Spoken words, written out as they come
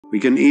We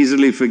can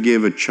easily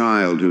forgive a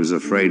child who is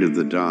afraid of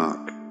the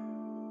dark.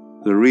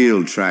 The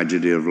real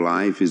tragedy of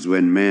life is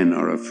when men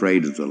are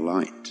afraid of the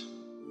light.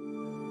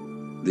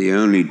 The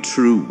only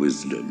true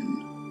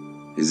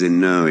wisdom is in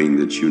knowing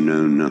that you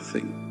know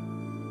nothing.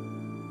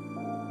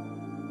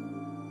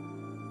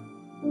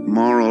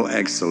 Moral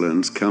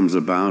excellence comes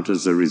about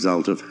as a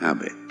result of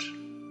habit.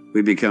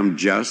 We become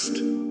just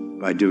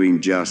by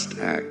doing just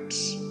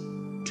acts,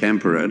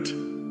 temperate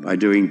by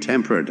doing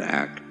temperate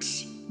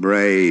acts,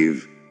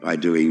 brave by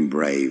doing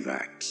brave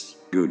acts.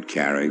 Good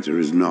character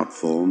is not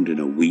formed in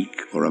a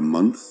week or a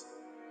month.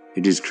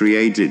 It is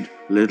created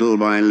little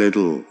by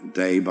little,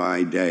 day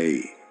by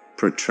day.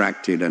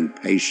 Protracted and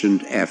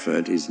patient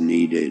effort is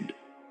needed.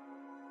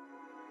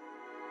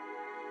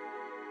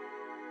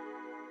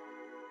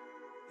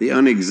 The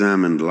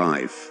unexamined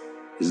life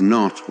is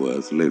not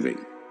worth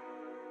living.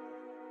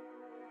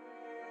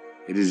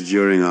 It is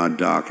during our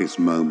darkest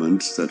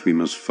moments that we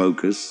must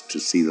focus to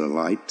see the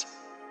light.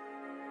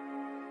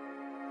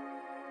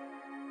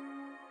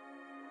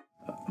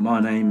 My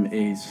name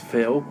is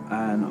Phil,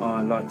 and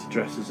I like to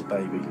dress as a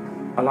baby.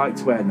 I like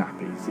to wear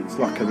nappies. It's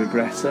like a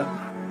regressor.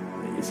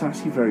 It's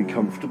actually very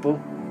comfortable.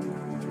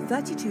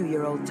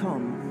 32-year-old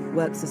Tom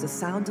works as a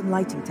sound and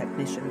lighting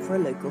technician for a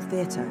local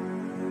theatre.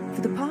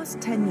 For the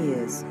past 10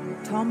 years,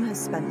 Tom has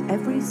spent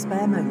every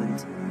spare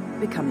moment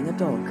becoming a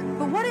dog.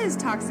 But what is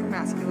toxic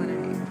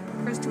masculinity? It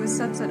refers to a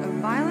subset of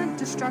violent,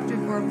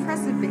 destructive, or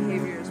oppressive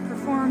behaviors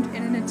performed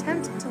in an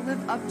attempt to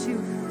live up to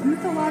the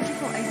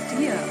mythological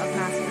idea of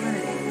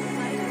masculinity.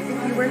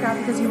 If you work out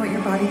because you want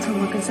your body to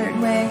look a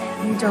certain way,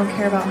 you don't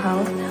care about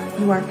health,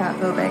 you are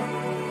fatphobic.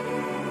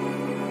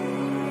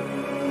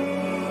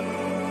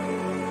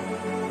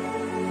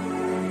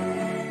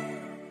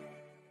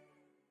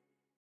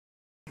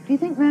 Do you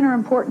think men are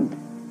important?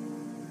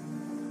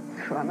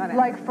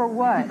 Like for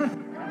what?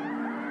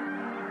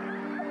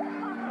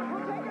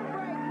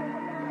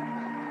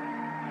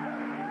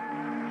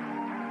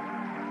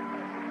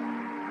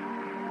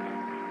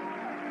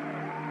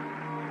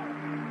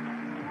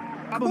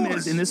 The problem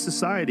is, in this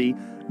society,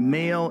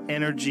 male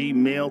energy,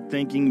 male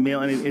thinking,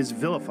 male energy is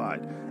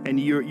vilified. And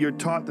you're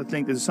taught to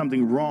think there's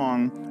something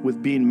wrong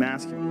with being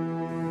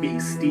masculine. Big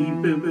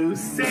Steve Boo-Boo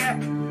sick.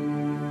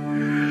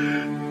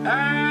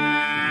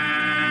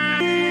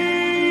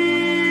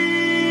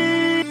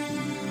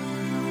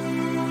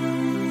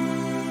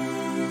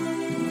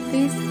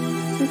 Please,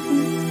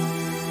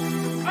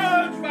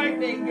 Ouch, my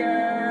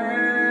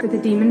finger! for the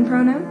demon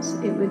pronouns,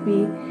 it would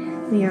be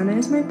Liana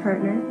is my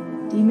partner,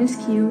 Deem is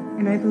cute,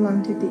 and I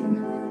belong to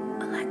Deem.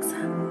 Alexa,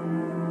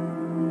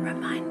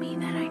 remind me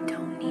that I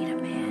don't need a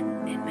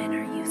man and men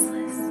are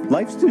useless.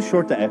 Life's too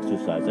short to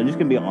exercise. I'm just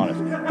going to be honest.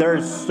 There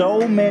are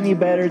so many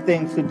better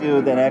things to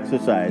do than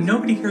exercise.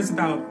 Nobody cares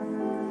about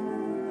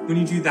when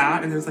you do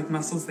that and there's like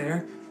muscles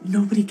there.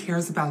 Nobody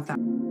cares about that.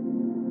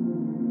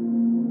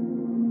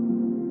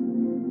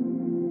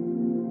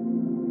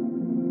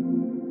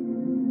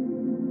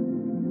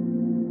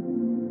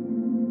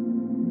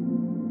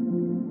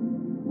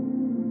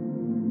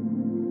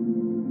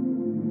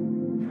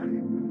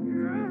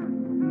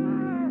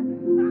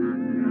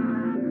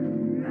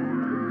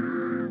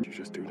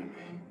 Just do to me.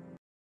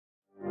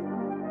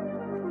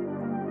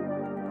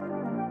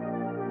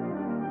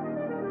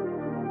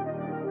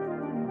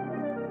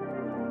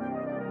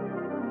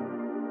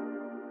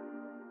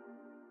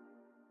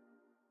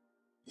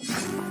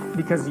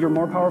 Because you're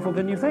more powerful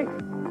than you think.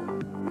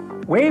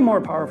 Way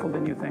more powerful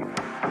than you think.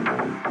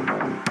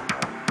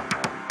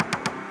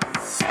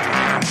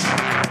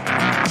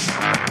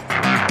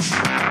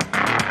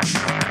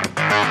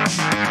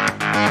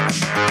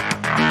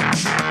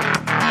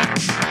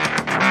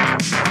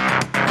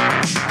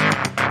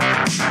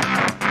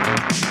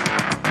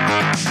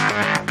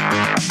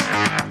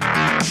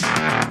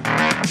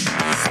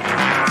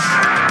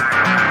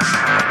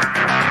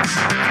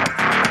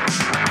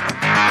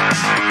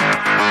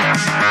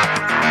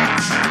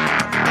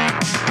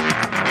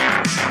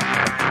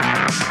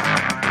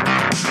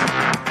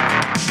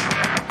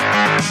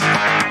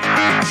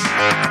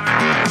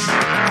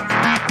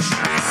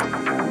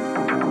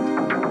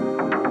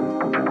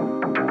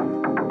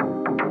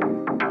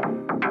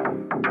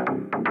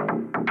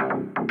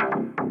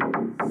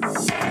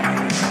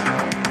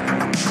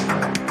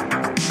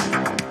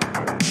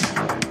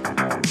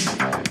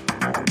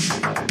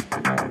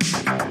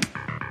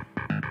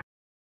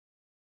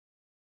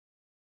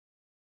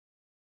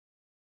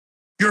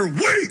 You're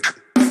weak!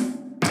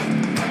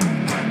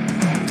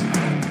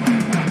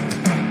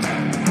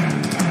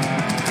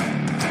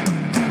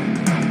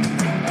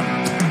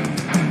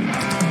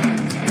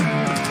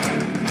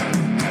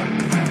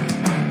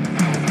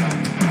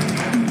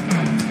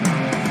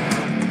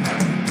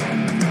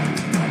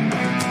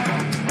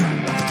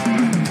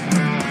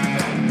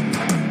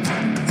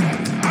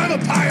 I'm a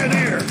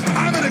pioneer.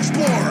 I'm an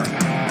explorer.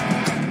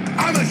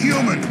 I'm a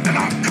human, and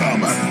I'm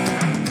coming.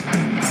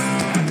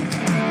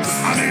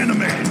 I'm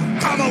animated.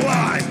 I'm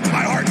alive.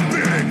 My heart's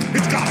big.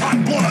 It's got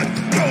hot blood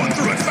going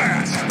through it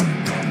fast.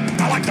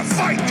 I like to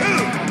fight,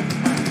 too.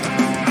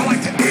 I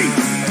like to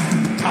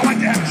eat. I like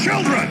to have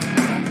children.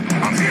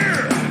 I'm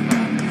here.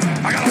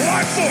 I got a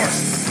life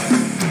force.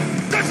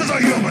 This is a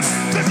human.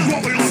 This is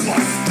what we look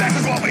like. This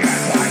is what we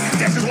act like.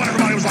 This is what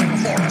everybody was like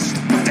before us.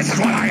 This is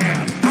what I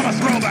am. I'm a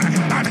throwback.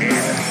 I'm here.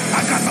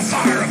 I've got the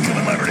fire of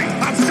human liberty.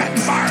 I'm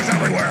setting fires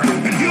everywhere.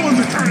 And humans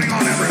are turning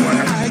on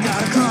everywhere. I got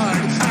a card.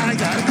 I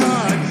got a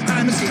card.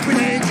 I'm a secret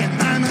agent.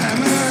 I'm an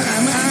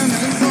informant.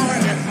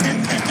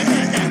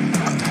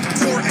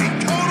 For a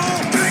total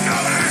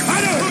takeover.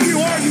 I know who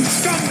you are, you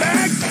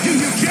scumbag. You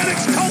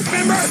eugenics cult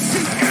member.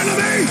 You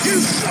enemy. You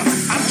suck.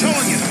 I'm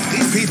telling you,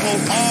 these people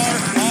are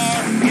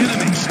our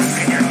enemies.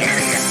 And you're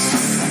idiots.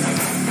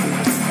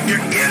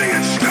 You're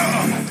idiot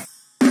scum.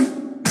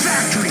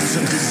 Factories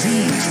of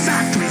disease,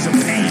 factories of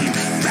pain,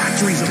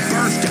 factories of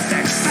birth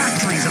defects,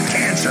 factories of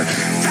cancer,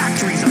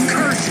 factories of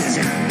curses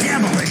and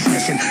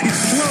demolishness and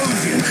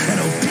implosion and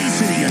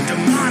obesity and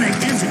demonic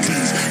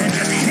entities and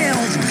just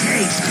hell's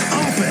gates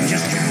open,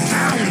 just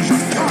valleys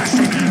of pus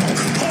and evil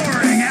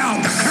pouring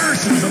out the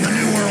curses of the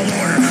New World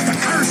Order, the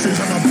curses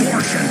of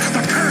abortion,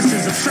 the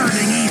curses of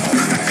serving evil,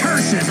 the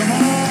curses of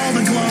all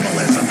the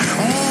globalism,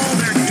 all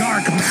their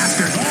dark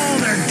masters, all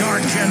their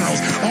dark generals,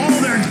 all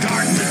their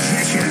dark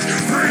magicians,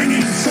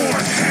 bringing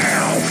forth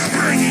hell,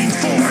 bringing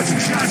forth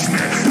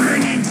judgment,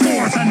 bringing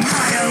forth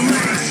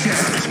annihilation.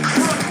 This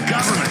crook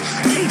government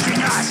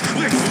teaching us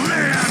we're to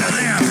learn under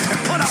them and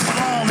put up with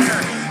all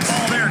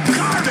their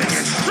garbage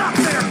and suck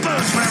their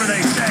boots, whatever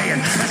they say,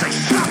 and as they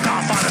suck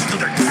off on us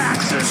through their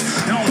taxes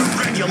and all their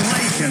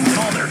regulations and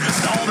all their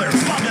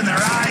bugging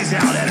their eyes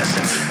out at us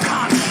and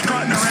cops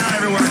strutting around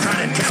everywhere trying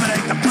to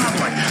intimidate the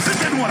public.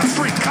 This isn't what a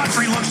free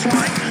country looks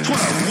like. It's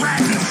what a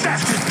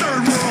rat-infested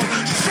third world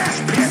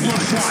cesspit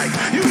looks like.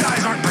 You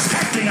guys aren't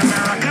protecting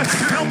America.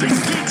 You're helping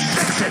deep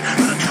six it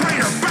for the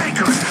traitor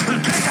bankers who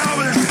take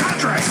over this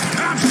country.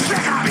 And I'm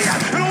sick of you.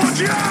 And I want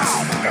you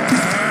out.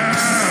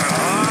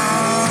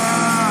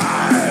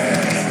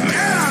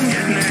 Man, I'm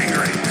getting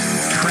angry.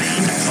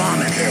 Trained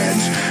vomit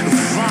heads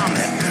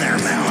vomit in their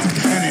mouth,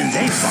 and then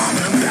they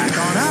vomit them back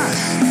on us.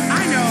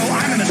 I know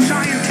I'm in a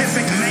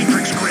scientific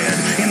matrix grid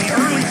in the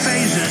early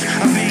phases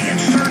of being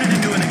inserted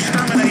into an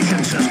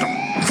extermination system.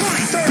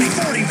 20, 30,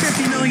 40,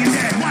 50 million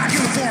dead, black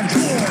uniforms,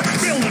 war,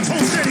 buildings,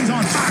 whole cities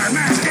on fire,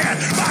 mass death,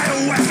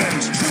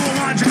 bioweapons,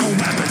 zoological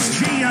weapons,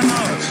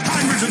 GMO,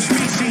 hundreds of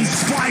species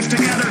spliced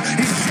together,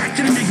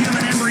 injected into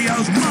human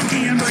embryos,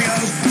 monkey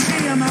embryos,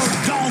 GMO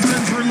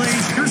dolphins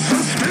released. You're so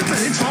stupid,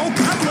 it's all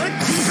public.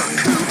 These are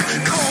kook,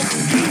 cult,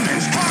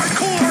 demons,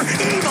 hardcore,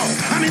 evil.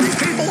 I mean, these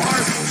people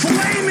are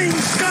flaming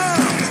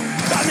scum.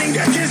 I mean,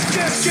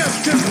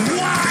 just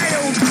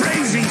wild,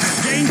 crazy,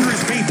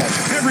 dangerous people.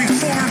 Every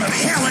form of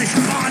hellish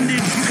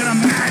bondage you can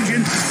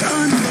imagine.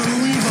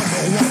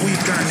 Unbelievable what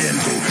we've turned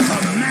into.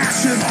 A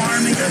massive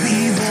army of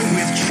evil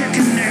with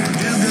chicken-neck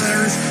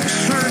do-gooders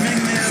serving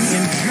them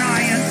in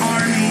giant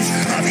armies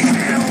of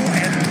hell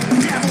and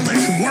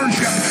devilish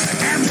worship.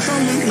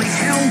 Absolutely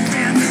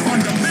hell-bent on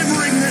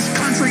delivering this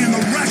country and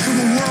the rest of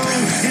the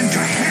world into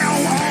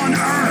hell on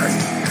earth.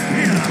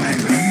 Man, I'm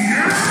angry.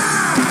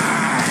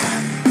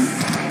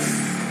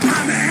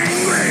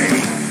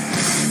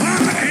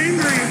 I'm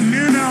angry at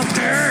men out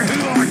there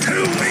who are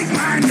too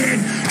weak-minded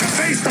to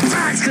face the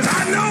facts, because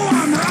I know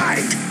I'm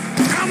right.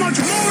 How much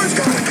more is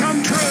going to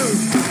come true?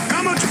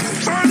 How much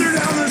further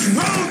down this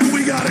road do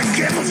we got to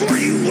get before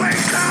you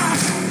wake up?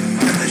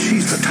 And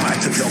she's the type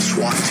that they'll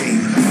SWAT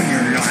team when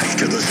you're nice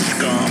to the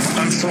scum.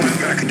 I'm throwing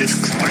back and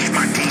just crush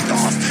my teeth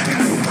off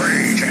and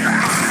rage.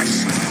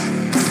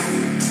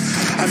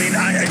 I mean,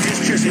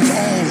 it's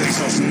always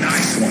those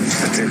nice ones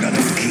that they're going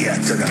to get.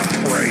 They're going to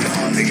prey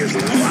on. They just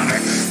love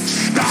it.